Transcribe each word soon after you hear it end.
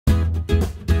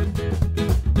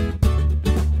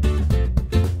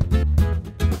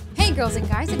gals and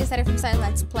guys, it is Zaira from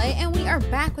ZaiLetsPlay, and we are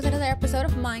back with another episode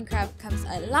of Minecraft Comes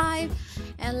Alive.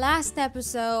 And last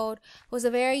episode was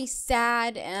a very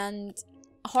sad and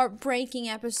heartbreaking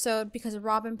episode because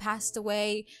Robin passed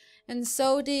away, and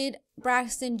so did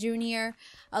Braxton Jr.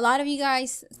 A lot of you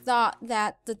guys thought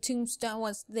that the tombstone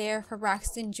was there for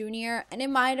Braxton Jr., and it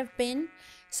might have been.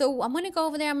 So I'm going to go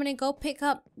over there, I'm going to go pick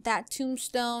up that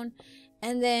tombstone,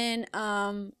 and then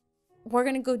we're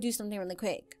going to go do something really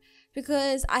quick.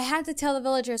 Because I had to tell the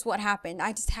villagers what happened.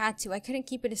 I just had to. I couldn't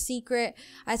keep it a secret.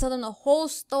 I told them the whole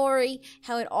story,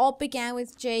 how it all began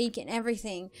with Jake and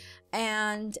everything.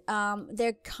 And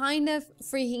they're kind of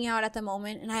freaking out at the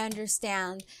moment, and I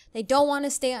understand. They don't want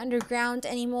to stay underground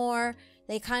anymore.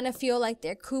 They kind of feel like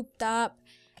they're cooped up.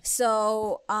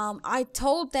 So I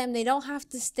told them they don't have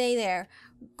to stay there.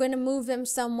 I'm going to move them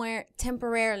somewhere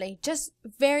temporarily. Just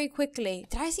very quickly.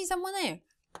 Did I see someone there?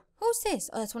 Who's this?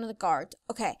 Oh, that's one of the guards.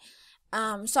 Okay.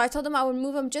 So I told them I would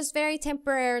move them just very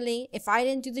temporarily. If I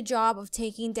didn't do the job of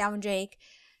taking down Jake,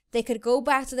 they could go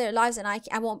back to their lives, and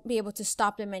I won't be able to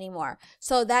stop them anymore.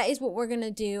 So that is what we're going to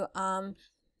do.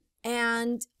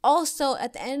 And also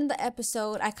at the end of the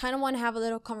episode, I kind of want to have a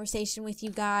little conversation with you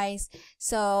guys.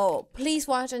 So please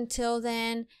watch until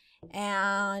then.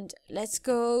 And let's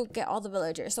go get all the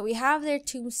villagers. So we have their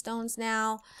tombstones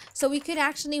now, so we could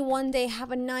actually one day have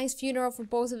a nice funeral for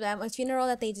both of them, a funeral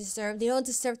that they deserve. They don't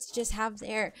deserve to just have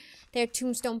their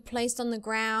tombstone placed on the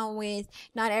ground with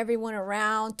not everyone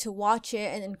around to watch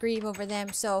it and then grieve over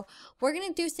them. So we're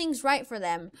gonna do things right for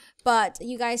them, but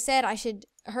you guys said I should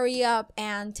hurry up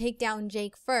and take down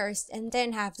Jake first and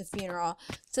then have the funeral.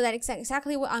 So that's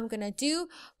exactly what I'm gonna do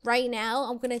right now.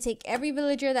 I'm gonna take every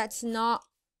villager that's not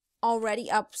already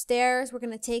upstairs. We're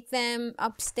gonna take them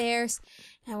upstairs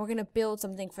and we're gonna build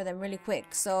something for them really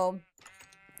quick. So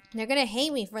they're gonna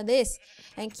hate me for this,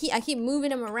 and I keep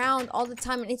moving them around all the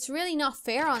time, and it's really not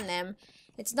fair on them.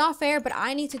 It's not fair, but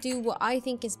I need to do what I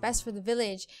think is best for the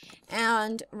village.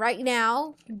 And right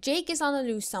now Jake is on the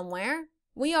loose somewhere.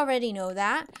 We already know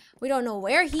that. We don't know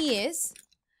where he is.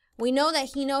 We know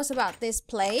that he knows about this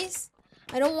place.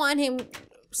 I don't want him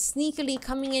sneakily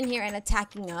coming in here and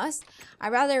attacking us.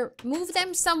 I'd rather move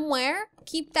them somewhere,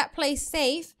 keep that place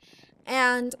safe,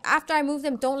 and after I move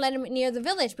them, don't let him near the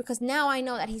village, because now I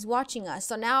know that he's watching us.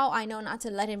 So now I know not to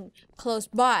let him close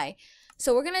by.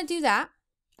 So we're gonna do that,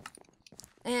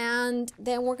 and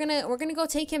then we're gonna go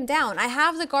take him down. I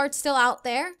have the guards still out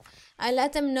there. I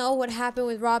let them know what happened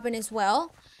with Robin as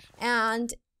well,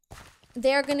 and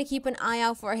they're gonna keep an eye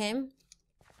out for him,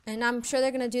 and I'm sure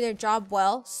they're gonna do their job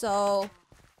well. So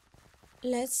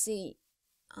let's see.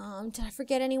 Did I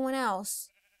forget anyone else?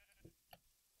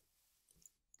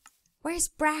 Where's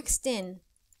Braxton?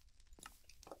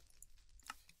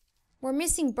 We're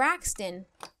missing Braxton,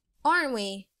 aren't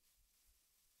we?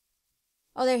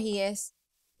 Oh, there he is.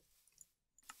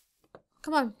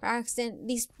 Come on, Braxton.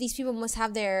 These people must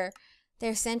have their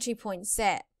sentry point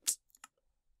set.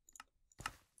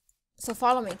 So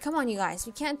follow me. Come on, you guys.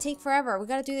 We can't take forever. We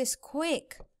gotta do this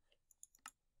quick.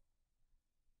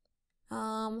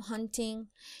 Hunting.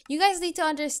 You guys need to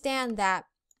understand that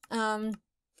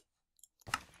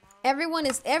everyone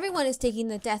is taking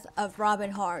the death of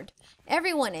Robin hard.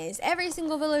 Everyone is. Every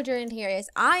single villager in here is.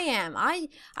 I am.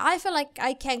 I feel like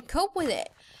I can't cope with it.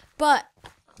 But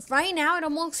right now it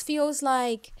almost feels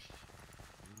like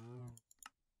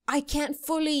I can't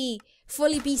fully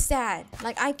be sad.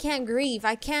 Like, I can't grieve.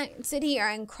 I can't sit here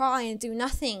and cry and do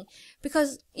nothing,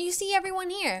 because you see everyone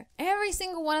here, every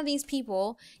single one of these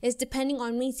people is depending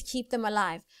on me to keep them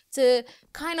alive, to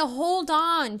kind of hold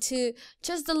on to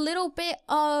just a little bit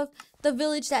of the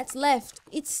village that's left.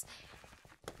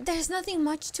 There's nothing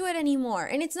much to it anymore,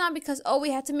 and it's not because, oh,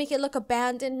 we had to make it look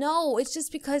abandoned. No, it's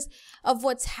just because of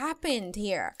what's happened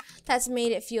here that's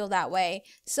made it feel that way.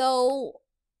 So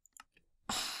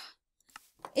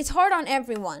it's hard on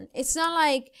everyone. It's not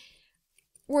like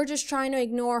we're just trying to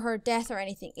ignore her death or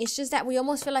anything. It's just that we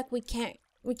almost feel like we can't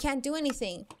do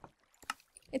anything.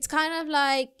 It's kind of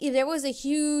like if there was a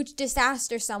huge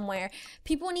disaster somewhere,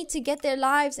 people need to get their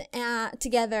lives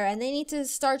together, and they need to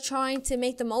start trying to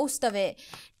make the most of it.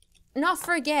 Not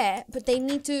forget, but they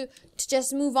need to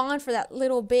just move on for that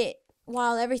little bit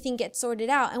while everything gets sorted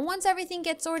out. And once everything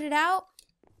gets sorted out,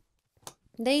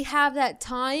 they have that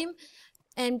time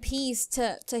and peace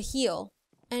to heal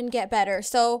and get better.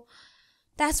 So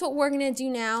that's what we're gonna do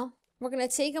now. We're gonna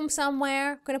take them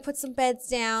somewhere, gonna put some beds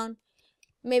down,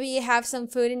 maybe have some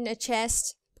food in the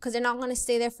chest, because they're not gonna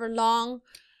stay there for long.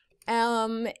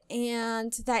 And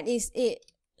that is it.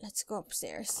 Let's go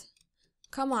upstairs.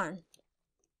 Come on.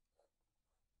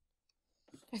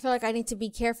 I feel like I need to be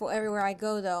careful everywhere I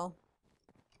go, though.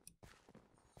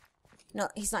 No,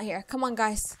 he's not here. Come on,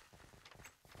 guys.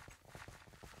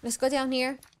 Let's go down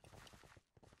here.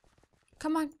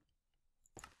 Come on.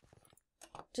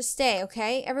 Just stay,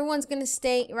 okay? Everyone's gonna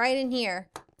stay right in here.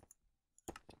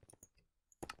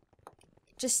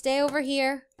 Just stay over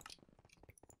here.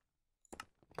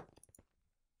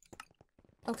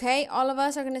 Okay, all of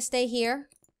us are gonna stay here.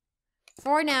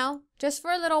 For now. Just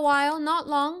for a little while, not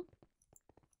long.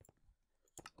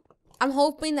 I'm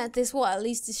hoping that this will at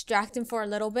least distract him for a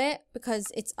little bit because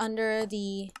it's under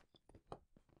the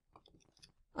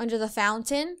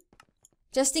fountain.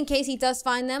 Just in case he does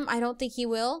find them. I don't think he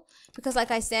will. Because like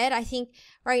I said, I think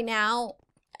right now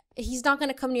he's not going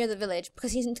to come near the village.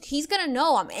 Because he's going to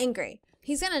know I'm angry.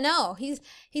 He's going to know.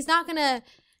 He's not going to...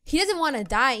 He doesn't want to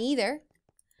die either.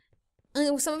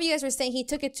 And some of you guys were saying he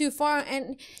took it too far.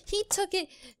 And he took it...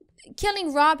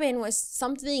 Killing Robin was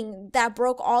something that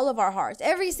broke all of our hearts.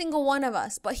 Every single one of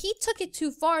us. But he took it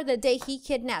too far the day he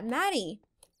kidnapped Maddie.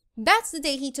 That's the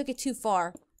day he took it too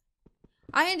far.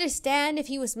 I understand if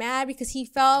he was mad because he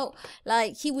felt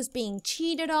like he was being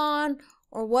cheated on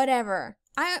or whatever.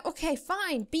 Okay,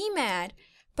 fine, be mad.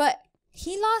 But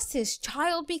he lost his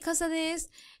child because of this.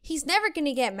 He's never going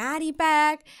to get Maddie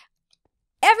back.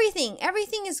 Everything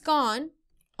is gone.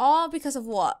 All because of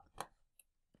what?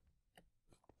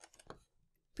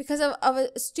 Because of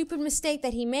a stupid mistake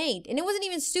that he made. And it wasn't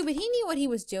even stupid. He knew what he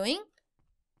was doing.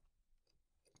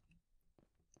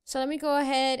 So let me go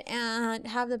ahead and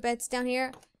have the beds down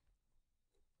here.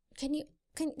 Can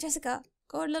Jessica,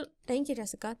 go a little, thank you,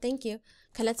 Jessica, thank you.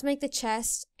 Okay, let's make the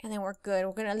chest and then we're good.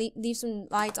 We're gonna leave some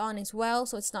lights on as well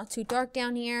so it's not too dark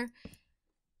down here.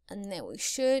 And then we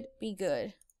should be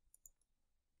good.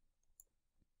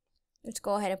 Let's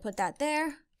go ahead and put that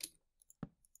there.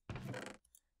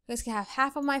 You guys can have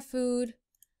half of my food.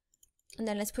 And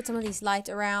then let's put some of these lights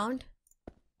around.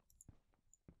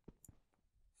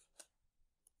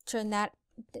 Turn that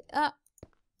up.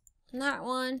 That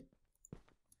one.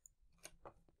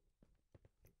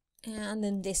 And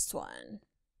then this one.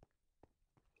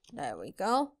 There we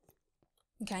go.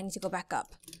 Okay, I need to go back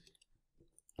up.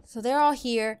 So they're all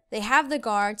here. They have the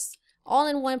guards all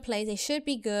in one place. They should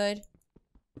be good.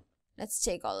 Let's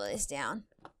take all of this down.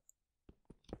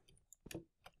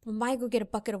 We might go get a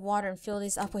bucket of water and fill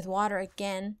this up with water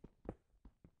again.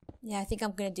 Yeah, I think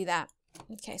I'm gonna do that.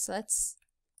 Okay, so let's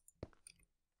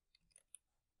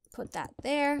put that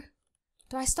there.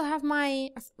 Do I still have my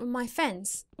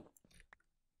fence?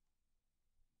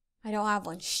 I don't have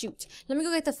one. Shoot. Let me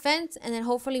go get the fence and then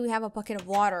hopefully we have a bucket of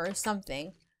water or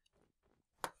something.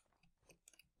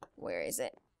 Where is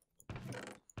it?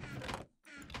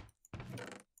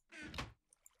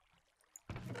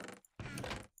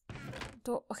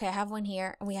 Okay, I have one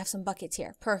here and we have some buckets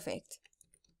here. Perfect.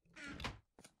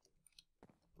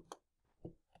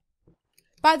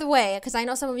 By the way, because I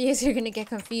know some of you guys are going to get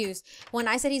confused. When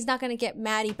I said he's not going to get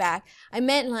Maddie back, I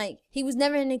meant like he was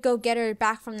never going to go get her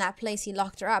back from that place he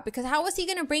locked her up. Because how was he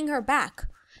going to bring her back?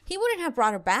 He wouldn't have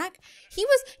brought her back. He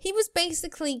was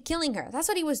basically killing her. That's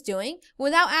what he was doing.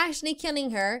 Without actually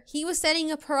killing her, he was setting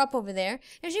her up over there.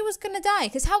 And she was going to die.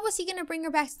 Because how was he going to bring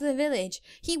her back to the village?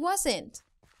 He wasn't.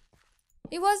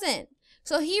 He wasn't.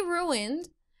 So he ruined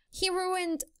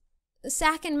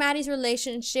Zach and Maddie's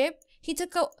relationship. He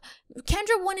took a...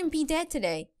 Kendra wouldn't be dead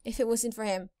today if it wasn't for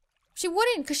him. She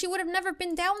wouldn't, because she would have never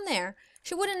been down there.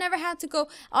 She would have never had to go...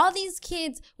 All these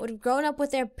kids would have grown up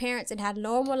with their parents and had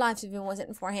normal lives if it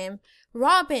wasn't for him.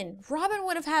 Robin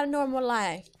would have had a normal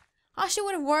life. All she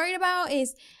would have worried about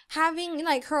is having,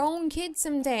 like, her own kids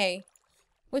someday.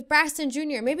 With Braxton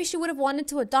Jr. Maybe she would have wanted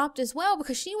to adopt as well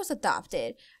because she was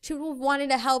adopted. She would have wanted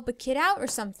to help a kid out or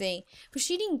something. But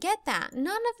she didn't get that.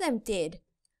 None of them did.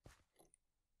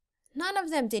 None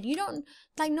of them did. You don't...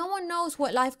 Like, no one knows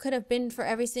what life could have been for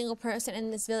every single person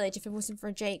in this village if it wasn't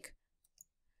for Jake.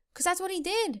 Because that's what he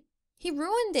did. He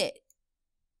ruined it.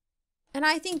 And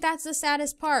I think that's the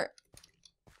saddest part.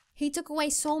 He took away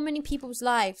so many people's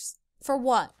lives. For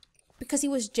what? Because he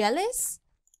was jealous?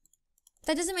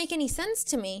 That doesn't make any sense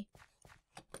to me.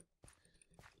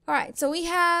 Alright, so we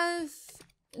have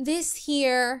this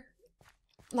here.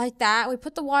 Like that. We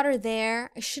put the water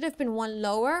there. It should have been one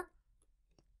lower.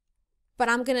 But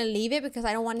I'm going to leave it because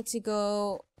I don't want it to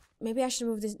go... Maybe I should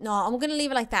move this. No, I'm going to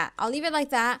leave it like that. I'll leave it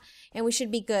like that and we should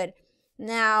be good.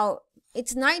 Now,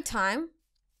 it's nighttime.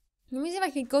 Let me see if I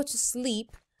could go to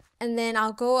sleep. And then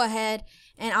I'll go ahead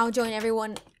and I'll join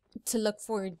everyone to look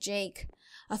for Jake.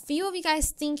 A few of you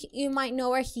guys think you might know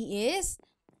where he is.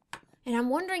 And I'm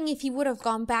wondering if he would have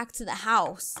gone back to the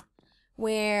house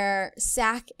where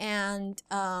Zach and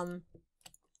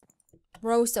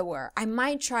Rosa were. I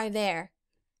might try there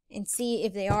and see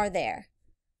if they are there.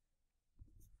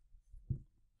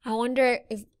 I wonder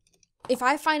if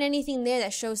I find anything there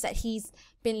that shows that he's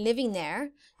been living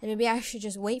there, then maybe I should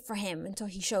just wait for him until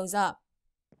he shows up.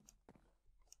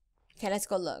 Okay, let's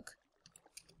go look.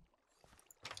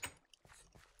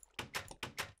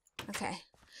 Okay.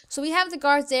 So we have the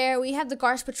guards there. We have the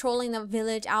guards patrolling the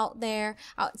village out there,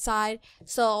 outside.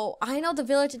 So I know the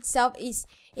village itself is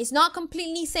not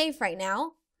completely safe right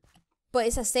now, but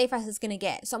it's as safe as it's gonna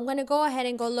get. So I'm gonna go ahead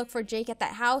and go look for Jake at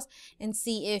that house and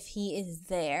see if he is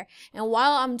there. And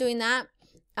while I'm doing that,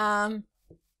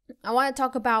 I want to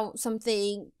talk about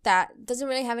something that doesn't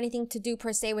really have anything to do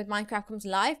per se with Minecraft Comes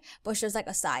Alive, but it's just like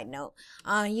a side note.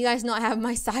 You guys know I have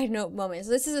my side note moment.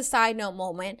 So this is a side note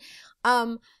moment.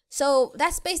 So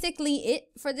that's basically it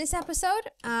for this episode.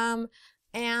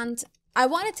 And I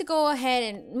wanted to go ahead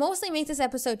and mostly make this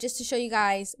episode just to show you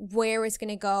guys where it's going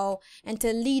to go and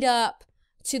to lead up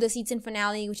to the season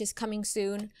finale, which is coming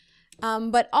soon.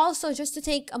 But also just to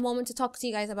take a moment to talk to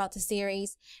you guys about the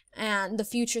series and the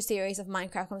future series of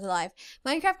Minecraft Comes Alive.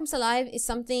 Minecraft Comes Alive is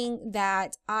something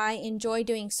that I enjoy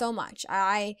doing so much.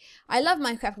 I love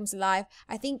Minecraft Comes Alive.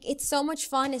 I think it's so much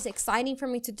fun. It's exciting for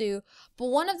me to do. But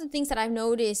one of the things that I've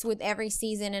noticed with every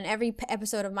season and every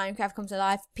episode of Minecraft Comes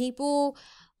Alive, people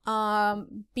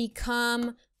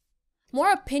become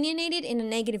more opinionated in a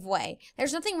negative way.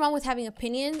 There's nothing wrong with having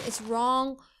opinion. It's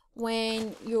wrong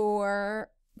when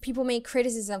people make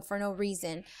criticism for no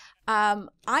reason.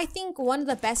 I think one of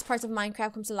the best parts of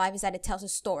Minecraft Comes Alive is that it tells a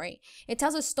story. It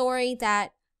tells a story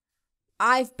that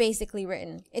I've basically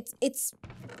written. It's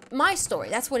my story.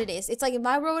 That's what it is. It's like if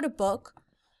I wrote a book,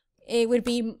 it would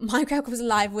be Minecraft Comes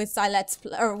Alive with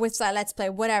ZaiLetsPlay, or with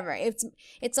ZaiLetsPlay, whatever. It's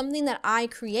something that I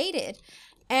created.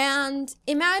 And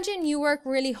imagine you work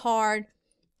really hard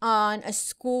on a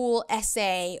school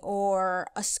essay or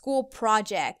a school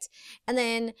project, and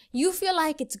then you feel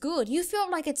like it's good. You feel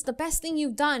like it's the best thing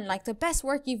you've done, like the best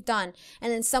work you've done,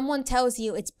 and then someone tells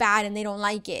you it's bad and they don't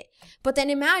like it. But then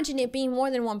imagine it being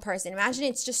more than one person. Imagine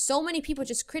it's just so many people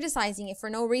just criticizing it for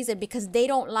no reason because they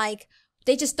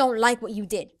just don't like what you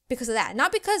did because of that.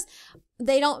 Not because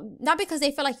they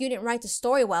feel like you didn't write the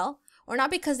story well, or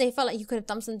not because they felt like you could have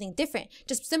done something different,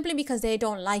 just simply because they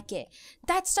don't like it.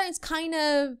 That starts kind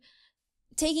of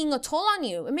taking a toll on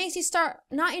you. It makes you start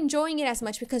not enjoying it as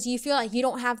much because you feel like you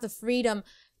don't have the freedom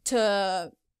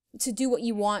to do what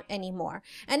you want anymore.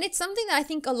 And it's something that I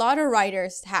think a lot of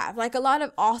writers have, like a lot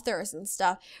of authors and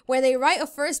stuff, where they write a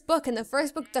first book and the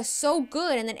first book does so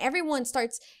good, and then everyone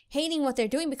starts hating what they're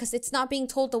doing because it's not being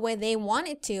told the way they want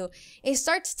it to. It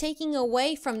starts taking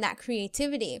away from that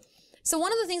creativity. So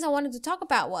one of the things I wanted to talk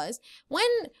about was when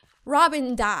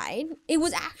Robin died, it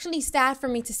was actually sad for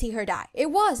me to see her die.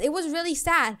 It was really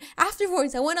sad.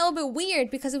 Afterwards, I went a little bit weird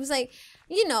because it was like,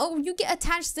 you know, you get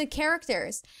attached to the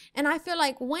characters. And I feel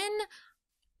like when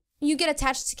you get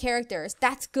attached to characters,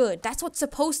 that's good. That's what's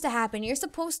supposed to happen. You're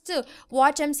supposed to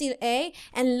watch MCA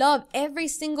and love every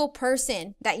single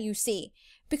person that you see.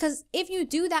 Because if you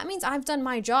do, that means I've done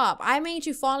my job. I made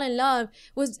you fall in love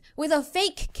with a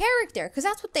fake character, because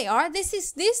that's what they are. All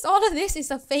of this is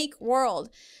a fake world.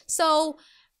 So,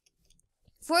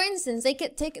 for instance,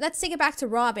 let's take it back to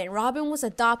Robin. Robin was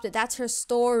adopted. That's her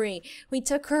story. We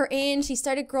took her in. She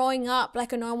started growing up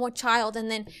like a normal child,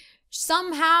 and then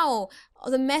somehow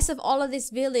the mess of all of this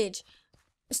village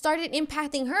started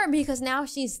impacting her because now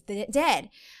she's dead.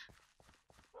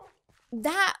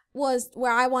 That was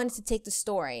where I wanted to take the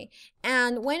story.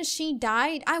 And when she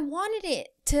died, I wanted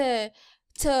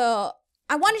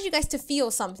you guys to feel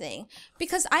something,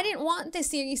 because I didn't want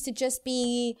this series to just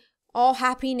be all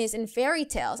happiness and fairy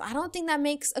tales. I don't think that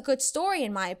makes a good story,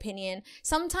 in my opinion.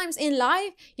 Sometimes in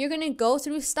life, you're going to go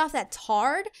through stuff that's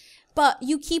hard, but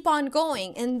you keep on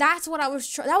going. And that's what that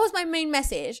was my main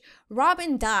message.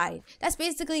 Robin died. That's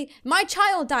basically, my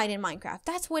child died in Minecraft.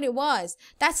 That's what it was.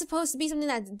 That's supposed to be something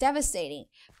that's devastating,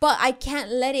 but I can't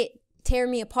let it tear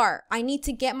me apart. I need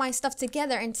to get my stuff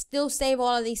together and still save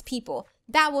all of these people.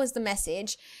 That was the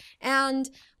message. And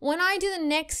when I do the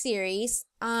next series,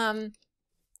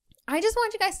 I just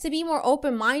want you guys to be more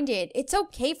open-minded. It's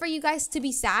okay for you guys to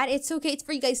be sad. It's okay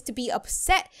for you guys to be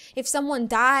upset if someone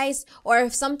dies or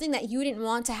if something that you didn't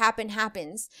want to happen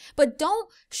happens. But don't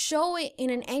show it in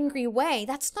an angry way.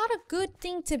 That's not a good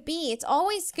thing to be. It's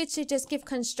always good to just give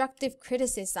constructive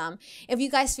criticism. If you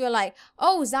guys feel like,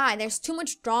 oh, Zai, there's too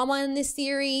much drama in this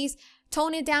series,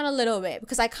 tone it down a little bit,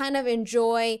 because I kind of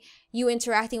enjoy you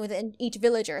interacting with each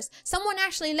villagers. Someone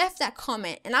actually left that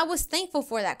comment, and I was thankful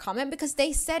for that comment because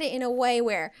they said it in a way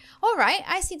where, all right,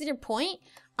 I see their point.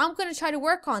 I'm going to try to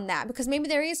work on that because maybe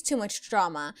there is too much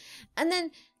drama. And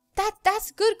then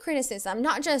that's good criticism,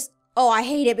 not just, oh, I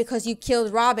hate it because you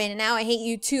killed Robin and now I hate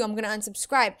you too, I'm gonna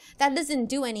unsubscribe. That doesn't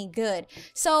do any good.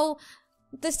 So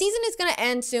the season is gonna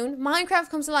end soon. Minecraft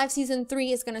Comes Alive Season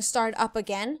 3 is gonna start up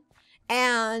again.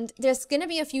 And there's gonna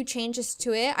be a few changes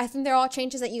to it. I think they're all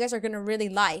changes that you guys are gonna really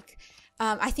like.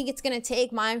 I think it's gonna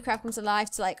take Minecraft Comes Alive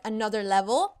to like another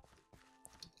level.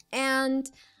 And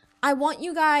I want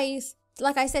you guys,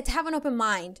 like I said, to have an open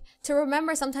mind, to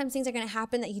remember sometimes things are going to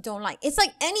happen that you don't like. It's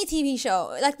like any TV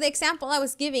show. Like the example I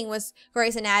was giving was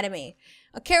Grey's Anatomy.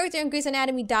 A character in Grey's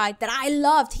Anatomy died that I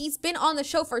loved. He's been on the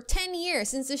show for 10 years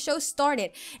since the show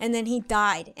started, and then he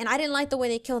died. And I didn't like the way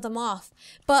they killed him off.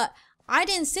 But I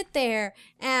didn't sit there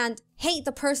and hate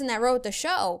the person that wrote the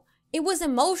show. It was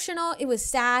emotional, it was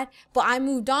sad, but I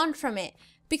moved on from it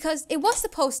because it was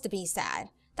supposed to be sad.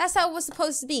 That's how it was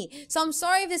supposed to be. So I'm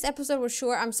sorry if this episode was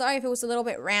short. I'm sorry if it was a little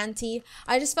bit ranty.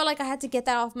 I just felt like I had to get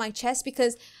that off my chest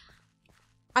because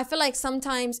I feel like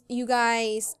sometimes you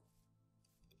guys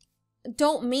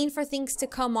don't mean for things to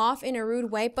come off in a rude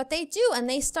way, but they do, and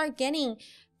they start getting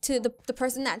to the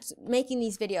person that's making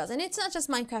these videos. And it's not just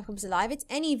Minecraft Comes Alive, it's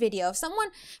any video. If someone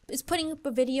is putting up a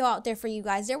video out there for you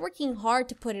guys, they're working hard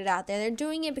to put it out there. They're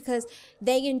doing it because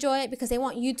they enjoy it, because they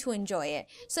want you to enjoy it.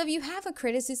 So if you have a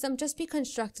criticism, just be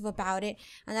constructive about it,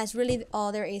 and that's really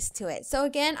all there is to it. So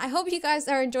again, I hope you guys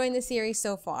are enjoying the series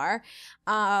so far.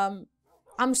 I'm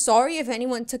sorry if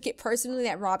anyone took it personally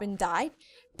that Robin died,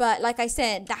 but like I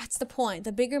said, that's the point.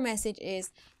 The bigger message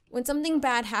is, when something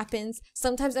bad happens,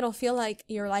 sometimes it'll feel like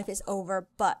your life is over,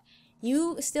 but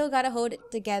you still gotta hold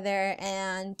it together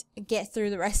and get through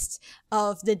the rest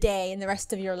of the day and the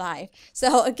rest of your life.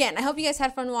 So again, I hope you guys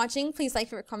had fun watching. Please like,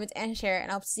 favorite, comment, and share,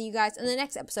 and I'll see you guys in the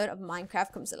next episode of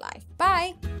Minecraft Comes Alive.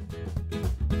 Bye!